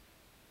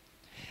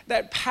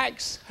that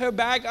packs her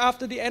bag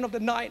after the end of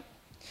the night,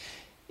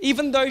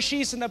 even though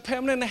she's in a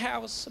permanent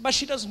house, but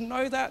she doesn't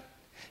know that?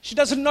 She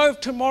doesn't know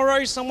if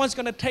tomorrow someone's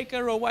going to take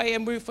her away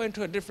and move her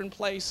into a different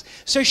place.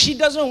 So she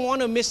doesn't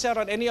want to miss out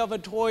on any of her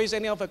toys,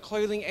 any of her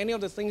clothing, any of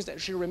the things that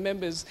she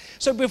remembers.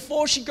 So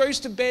before she goes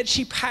to bed,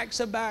 she packs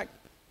her bag.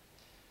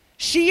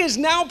 She is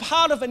now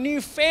part of a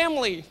new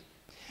family,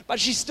 but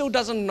she still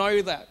doesn't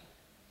know that.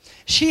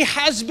 She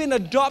has been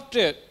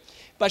adopted,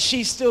 but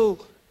she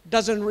still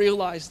doesn't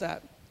realize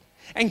that.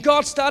 And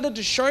God started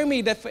to show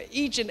me that for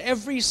each and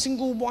every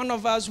single one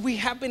of us, we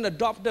have been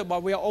adopted,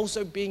 but we are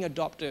also being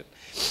adopted.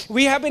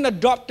 We have been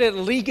adopted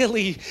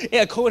legally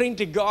according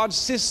to God's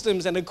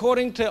systems and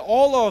according to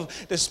all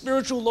of the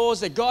spiritual laws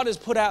that God has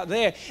put out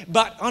there.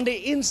 But on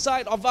the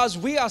inside of us,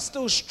 we are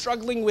still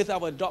struggling with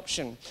our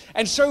adoption.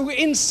 And so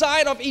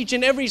inside of each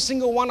and every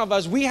single one of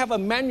us, we have a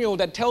manual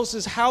that tells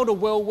us how the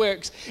world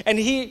works. And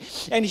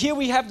here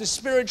we have the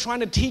Spirit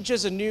trying to teach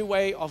us a new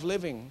way of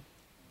living.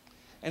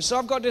 And so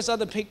I've got this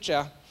other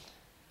picture.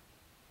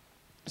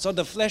 So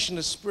the flesh and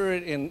the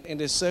spirit in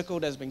this circle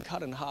that's been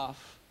cut in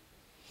half.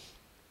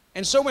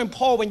 And so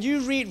when you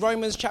read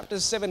Romans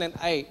chapters 7 and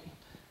 8,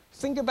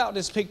 think about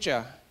this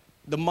picture.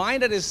 The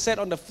mind that is set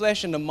on the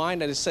flesh and the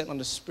mind that is set on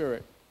the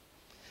spirit.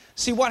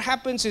 See, what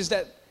happens is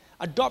that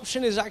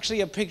adoption is actually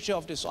a picture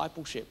of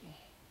discipleship.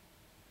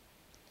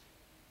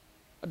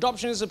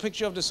 Adoption is a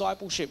picture of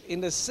discipleship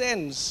in the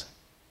sense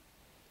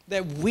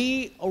that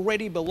we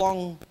already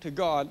belong to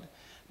God,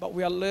 but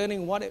we are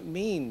learning what it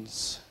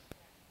means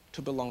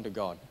to belong to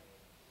God.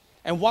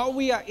 And while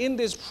we are in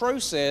this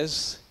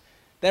process,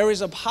 there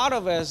is a part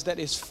of us that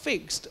is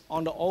fixed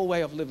on the old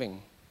way of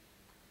living.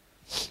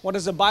 What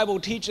does the Bible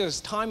teach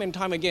us time and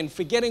time again?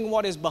 Forgetting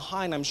what is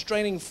behind, I'm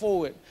straining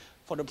forward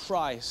for the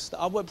prize, the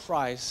upward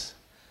prize,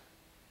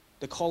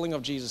 the calling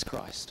of Jesus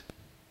Christ.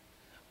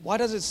 Why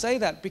does it say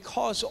that?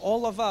 Because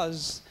all of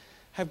us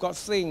have got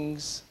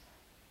things,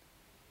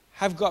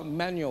 have got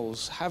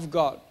manuals, have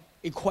got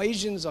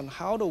equations on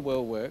how the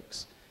world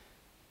works,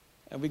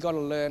 and we got to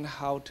learn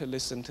how to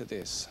listen to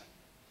this.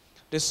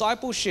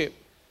 Discipleship,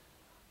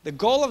 the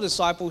goal of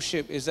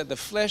discipleship is that the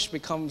flesh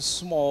becomes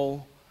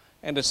small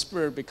and the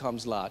spirit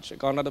becomes large. I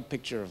got another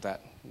picture of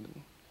that,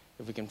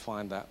 if we can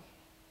find that.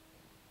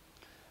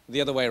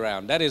 The other way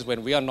around, that is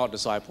when we are not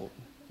discipled.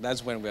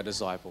 That's when we are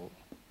discipled.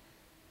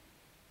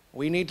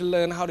 We need to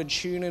learn how to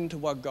tune into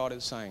what God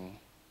is saying.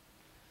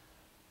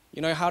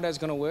 You know how that's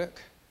going to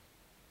work?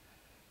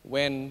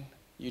 When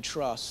you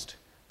trust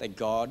that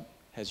God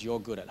has your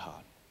good at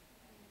heart.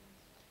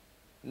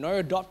 No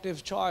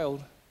adoptive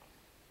child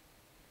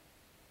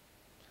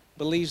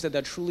believes that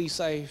they're truly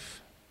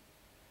safe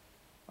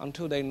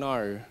until they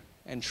know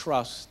and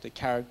trust the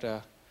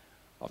character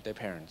of their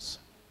parents.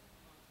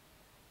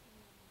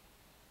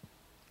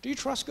 Do you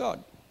trust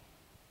God?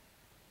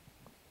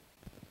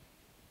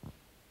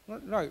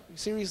 No,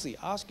 seriously,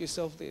 ask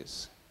yourself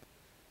this.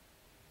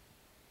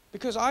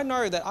 Because I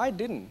know that I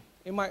didn't.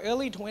 In my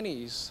early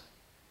 20s,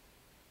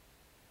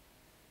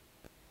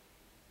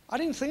 I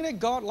didn't think that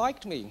God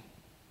liked me.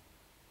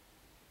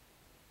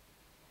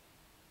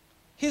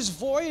 His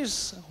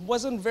voice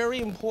wasn't very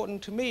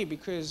important to me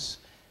because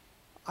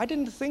I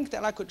didn't think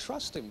that I could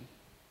trust him.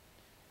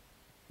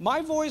 My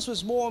voice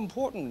was more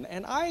important,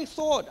 and I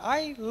thought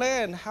I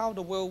learned how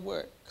the world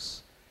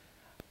works.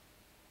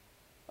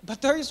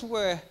 But those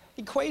were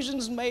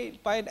equations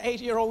made by an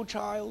 8-year-old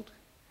child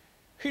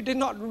who did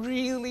not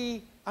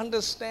really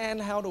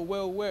understand how the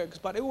world works,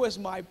 but it was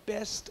my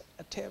best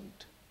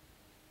attempt.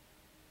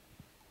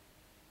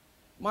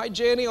 My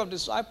journey of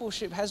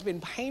discipleship has been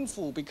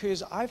painful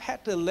because I've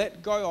had to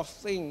let go of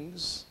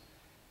things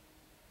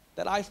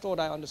that I thought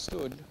I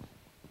understood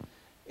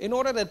in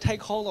order to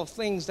take hold of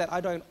things that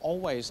I don't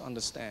always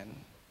understand.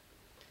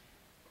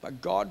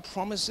 But God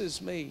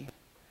promises me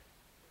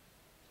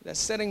that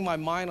setting my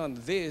mind on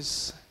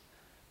this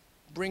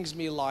brings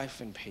me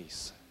life and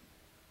peace.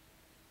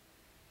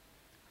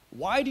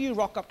 Why do you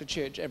rock up to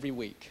church every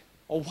week?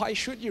 Or why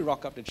should you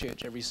rock up to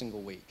church every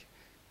single week?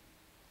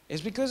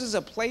 It's because it's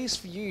a place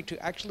for you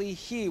to actually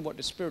hear what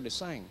the Spirit is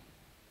saying.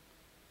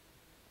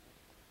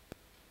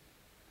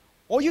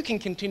 Or you can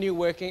continue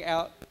working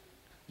out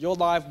your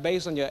life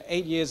based on your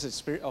 8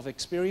 years of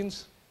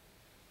experience,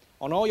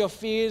 on all your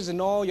fears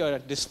and all your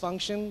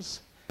dysfunctions.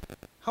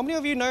 How many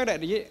of you know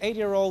that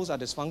 8-year-olds are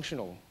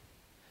dysfunctional?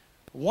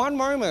 One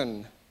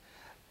moment,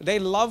 they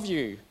love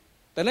you.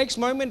 The next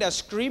moment, they're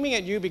screaming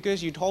at you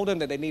because you told them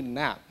that they need a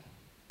nap.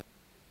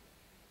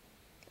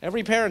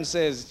 Every parent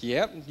says,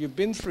 yep, you've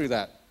been through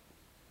that.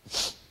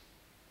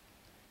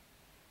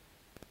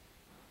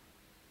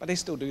 But they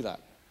still do that.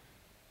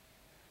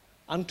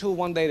 Until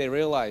one day they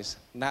realize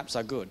naps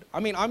are good. I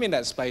mean, I'm in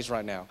that space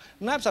right now.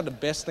 Naps are the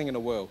best thing in the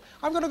world.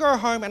 I'm going to go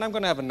home and I'm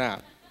going to have a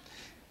nap.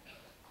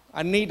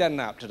 I need that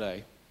nap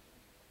today.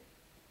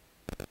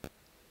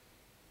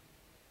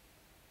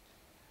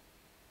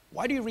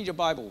 Why do you read your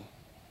Bible?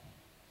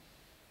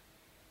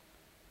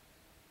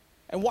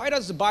 And why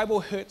does the Bible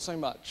hurt so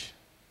much?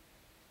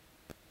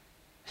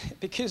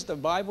 Because the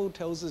Bible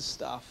tells us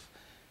stuff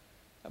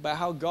about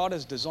how God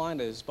has designed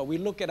us, but we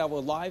look at our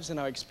lives and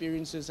our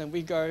experiences and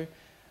we go,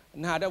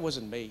 nah, that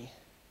wasn't me.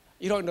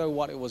 You don't know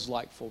what it was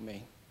like for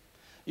me.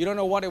 You don't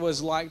know what it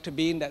was like to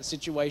be in that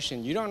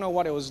situation. You don't know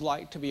what it was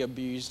like to be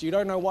abused. You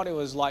don't know what it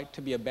was like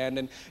to be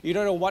abandoned. You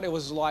don't know what it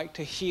was like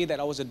to hear that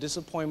I was a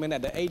disappointment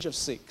at the age of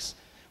 6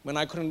 when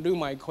I couldn't do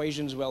my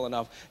equations well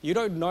enough. You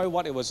don't know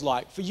what it was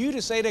like. For you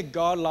to say that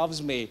God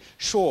loves me,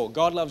 sure,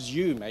 God loves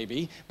you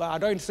maybe, but I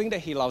don't think that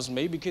he loves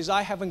me because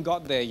I haven't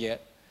got there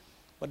yet.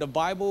 But the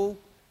Bible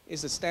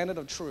is the standard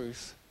of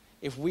truth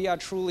if we are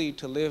truly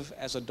to live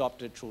as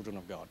adopted children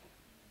of God.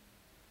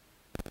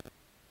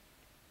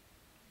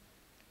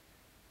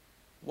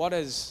 What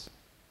has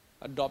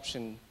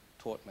adoption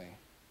taught me?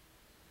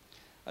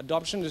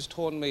 Adoption has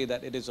taught me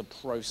that it is a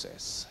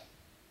process.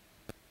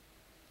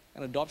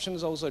 And adoption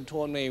has also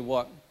taught me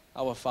what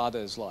our Father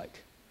is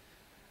like.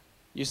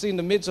 You see, in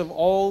the midst of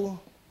all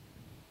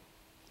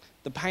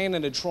the pain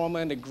and the trauma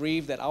and the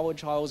grief that our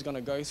child is going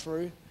to go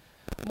through,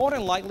 more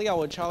than likely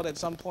our child at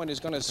some point is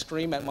going to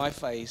scream at my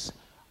face,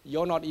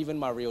 "You're not even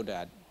my real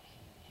dad."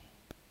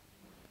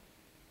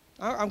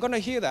 I'm going to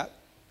hear that.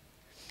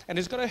 And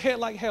it's going to hurt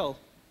like hell.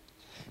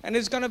 And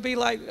it's going to be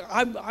like,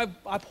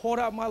 I poured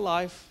out my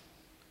life.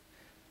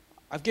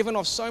 I've given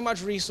off so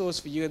much resource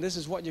for you, and this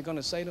is what you're going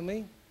to say to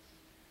me?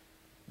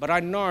 But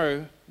I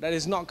know that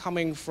it's not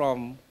coming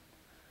from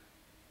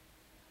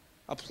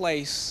a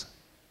place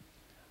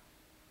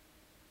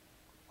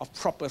of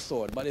proper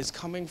thought, but it's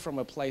coming from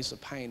a place of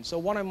pain. So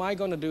what am I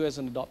going to do as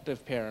an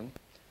adoptive parent?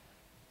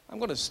 I'm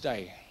going to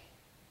stay.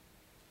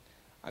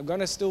 I'm going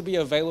to still be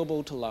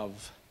available to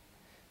love.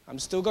 I'm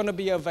still going to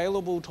be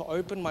available to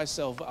open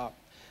myself up.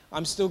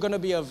 I'm still going to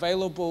be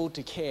available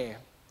to care.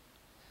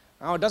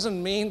 Now, it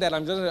doesn't mean that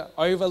I'm going to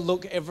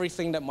overlook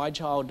everything that my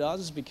child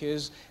does,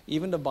 because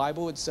even the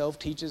Bible itself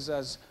teaches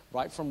us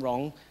right from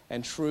wrong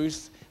and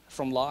truth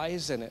from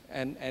lies,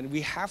 and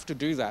we have to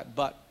do that.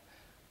 But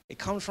it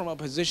comes from a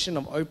position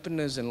of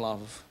openness and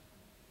love.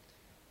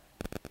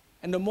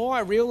 And the more I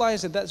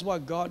realize that that's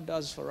what God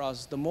does for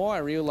us, the more I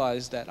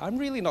realize that I'm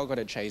really not going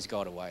to chase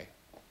God away.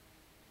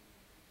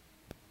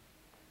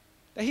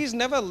 That He's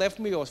never left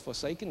me or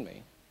forsaken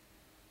me.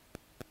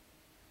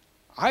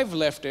 I've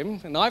left Him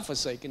and I've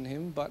forsaken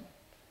Him, but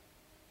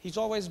He's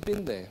always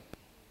been there.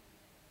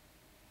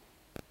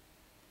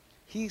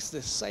 He's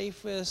the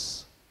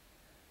safest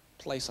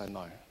place I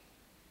know.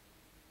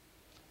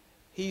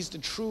 He's the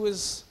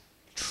truest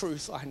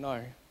truth I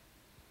know.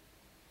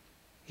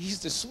 He's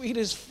the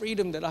sweetest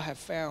freedom that I have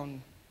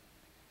found.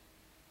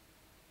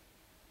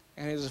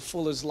 And it's the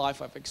fullest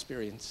life I've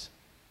experienced.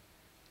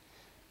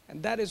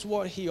 And that is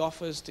what He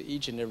offers to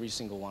each and every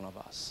single one of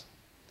us.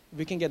 If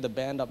we can get the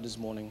band up this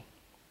morning.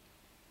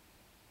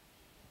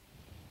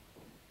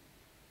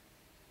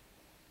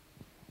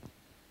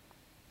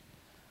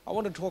 I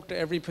want to talk to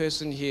every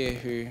person here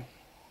who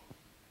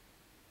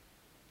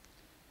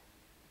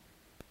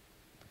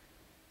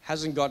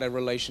hasn't got a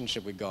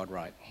relationship with God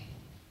right.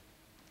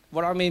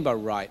 What I mean by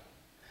right,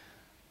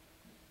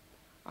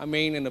 I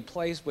mean in a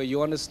place where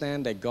you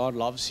understand that God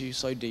loves you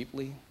so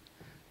deeply,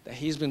 that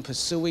He's been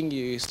pursuing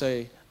you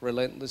so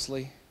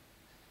relentlessly,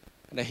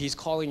 and that He's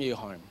calling you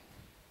home.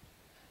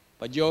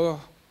 But you're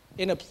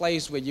in a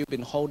place where you've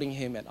been holding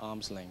Him at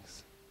arm's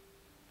length.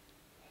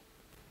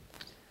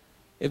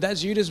 If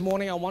that's you this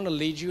morning, I want to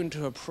lead you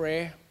into a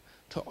prayer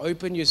to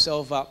open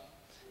yourself up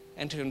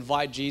and to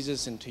invite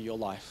Jesus into your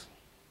life.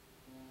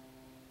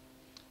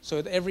 So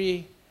with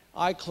every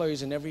eye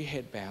closed and every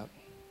head bowed,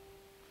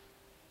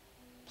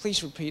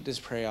 please repeat this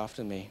prayer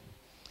after me.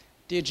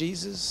 Dear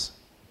Jesus,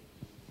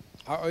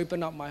 I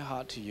open up my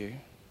heart to you.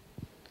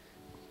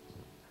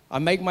 I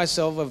make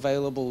myself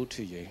available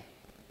to you.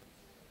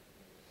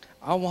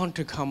 I want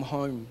to come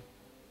home.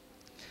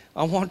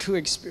 I want to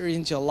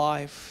experience your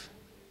life.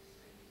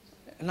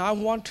 And I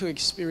want to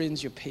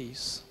experience your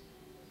peace.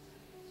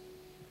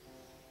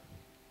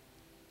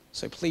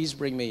 So please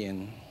bring me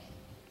in.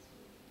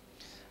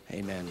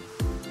 Amen.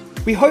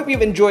 We hope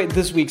you've enjoyed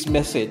this week's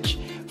message.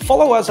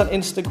 Follow us on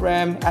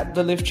Instagram at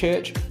The Live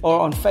Church or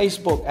on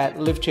Facebook at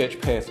Live Church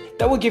Perth.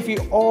 That will give you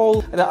all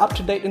the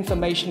up-to-date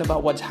information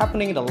about what's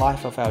happening in the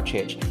life of our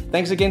church.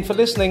 Thanks again for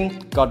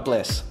listening. God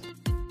bless.